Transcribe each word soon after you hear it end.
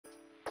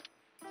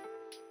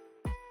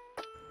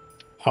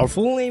Her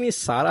full name is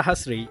Sara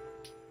Hesri.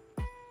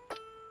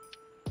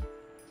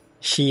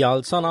 She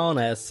also known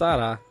as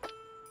Sara.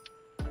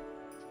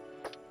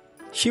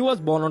 She was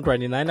born on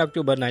 29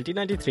 October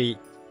 1993.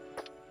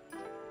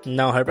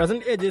 Now her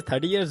present age is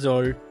 30 years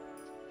old.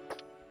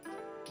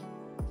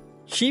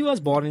 She was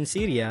born in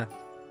Syria.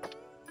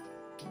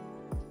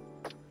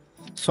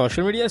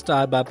 Social media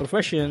star by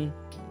profession.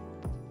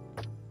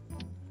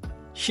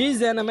 She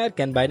is an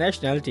American by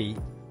nationality.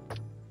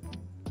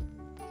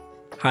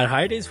 Her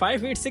height is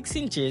 5 feet 6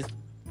 inches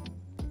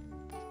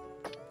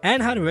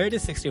and her weight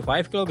is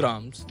 65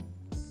 kilograms.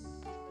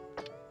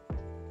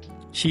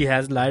 She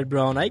has light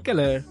brown eye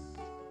color.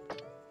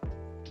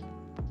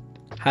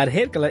 Her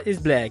hair color is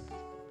black.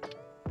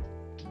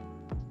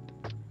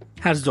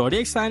 Her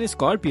zodiac sign is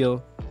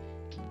Scorpio.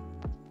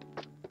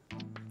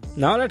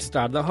 Now let's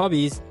start the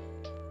hobbies.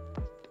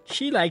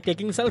 She likes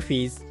taking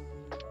selfies.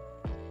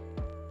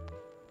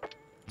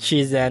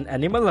 She is an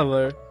animal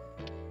lover.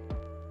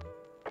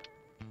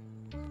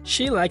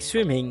 She likes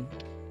swimming.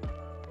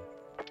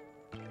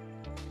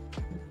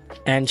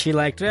 And she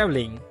likes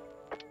traveling.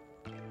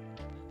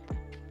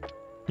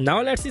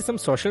 Now let's see some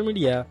social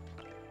media.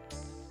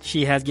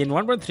 She has gained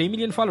 1.3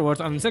 million followers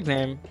on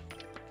Instagram.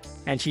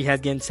 And she has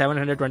gained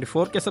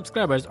 724k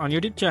subscribers on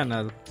YouTube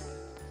channel.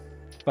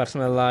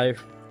 Personal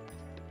life.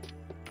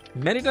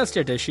 Marital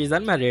status, she is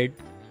unmarried.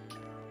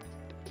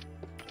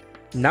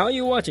 Now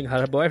you're watching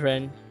her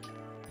boyfriend.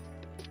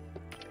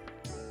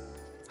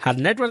 Her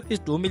net worth is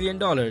 $2 million.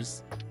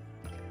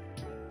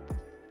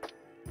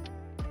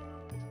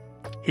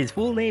 His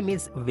full name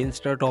is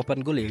Winston Topper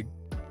Gullid.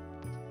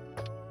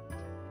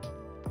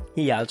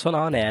 He also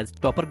known as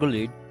Topper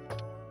Gullid.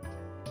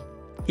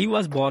 He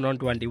was born on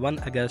 21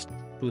 August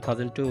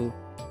 2002.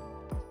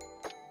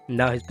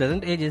 Now his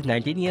present age is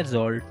 19 years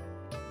old.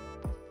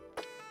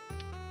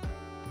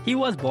 He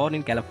was born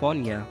in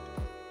California.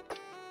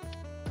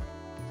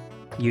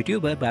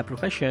 YouTuber by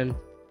profession.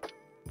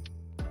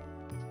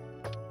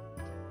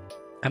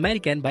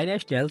 American by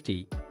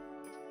nationality.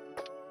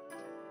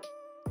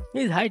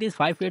 His height is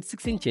 5 feet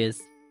 6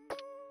 inches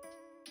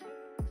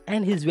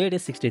and his weight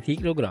is 63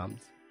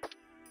 kilograms.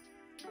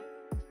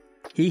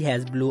 He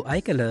has blue eye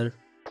color.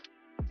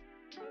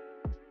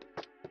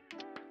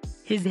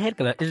 His hair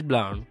color is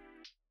blonde.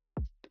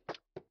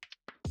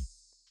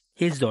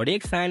 His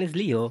zodiac sign is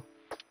Leo.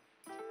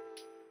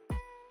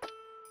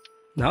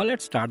 Now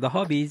let's start the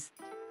hobbies.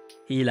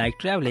 He likes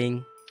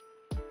traveling,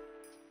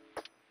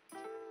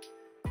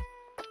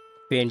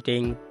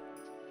 painting,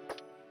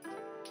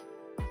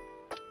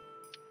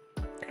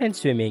 and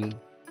swimming.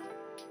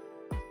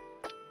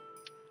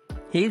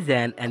 He is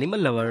an animal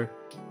lover.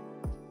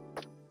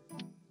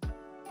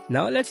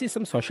 Now let's see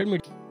some social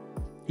media.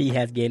 He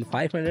has gained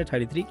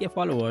 533k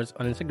followers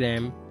on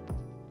Instagram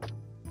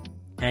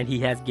and he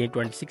has gained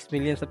 26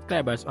 million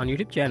subscribers on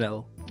YouTube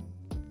channel.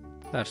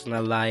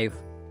 Personal life.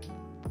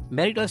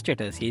 Marital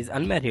status, he is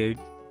unmarried.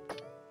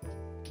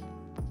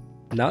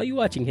 Now you're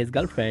watching his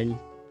girlfriend.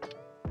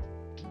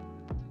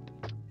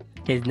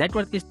 His net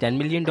worth is $10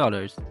 million.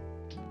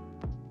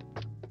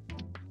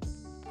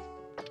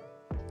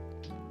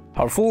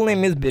 Her full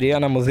name is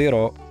Brianna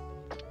Mizura.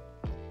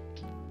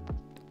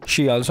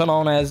 She also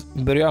known as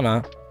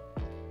Brianna.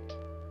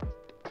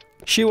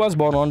 She was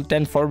born on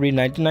 10 February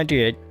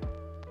 1998.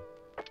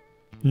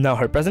 Now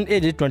her present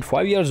age is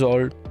 25 years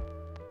old.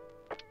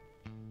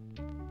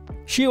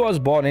 She was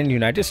born in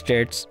United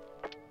States.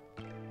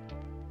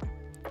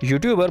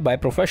 YouTuber by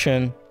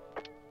profession.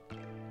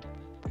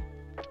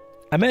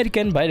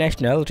 American by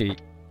nationality.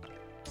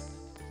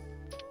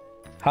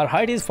 Her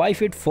height is 5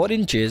 feet 4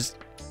 inches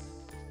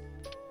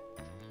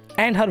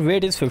and her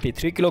weight is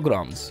 53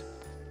 kilograms.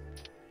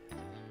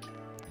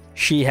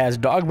 She has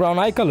dark brown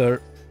eye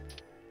color.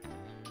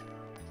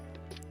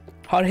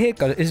 Her hair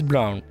color is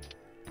brown.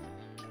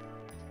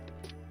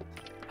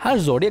 Her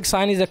zodiac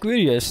sign is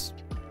Aquarius.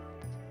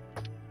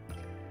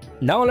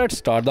 Now let's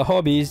start the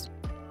hobbies.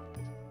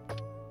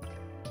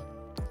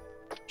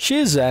 She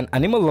is an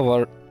animal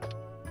lover.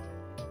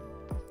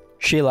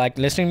 She likes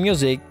listening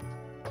music,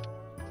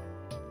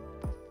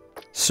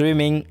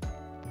 swimming.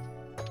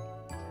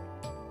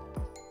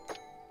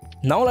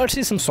 Now let's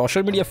see some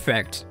social media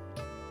facts.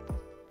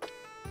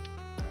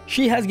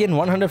 She has gained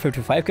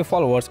 155k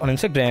followers on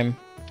Instagram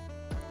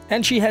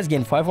and she has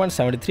gained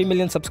 5.73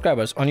 million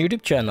subscribers on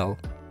YouTube channel.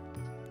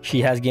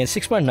 She has gained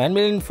 6.9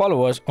 million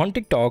followers on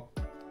TikTok.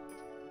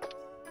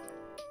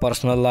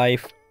 Personal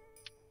life.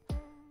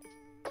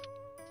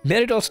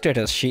 Marital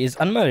status, she is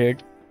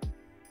unmarried.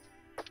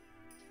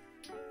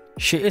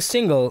 She is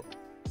single.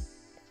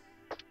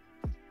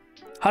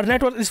 Her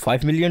net worth is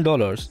 $5 million.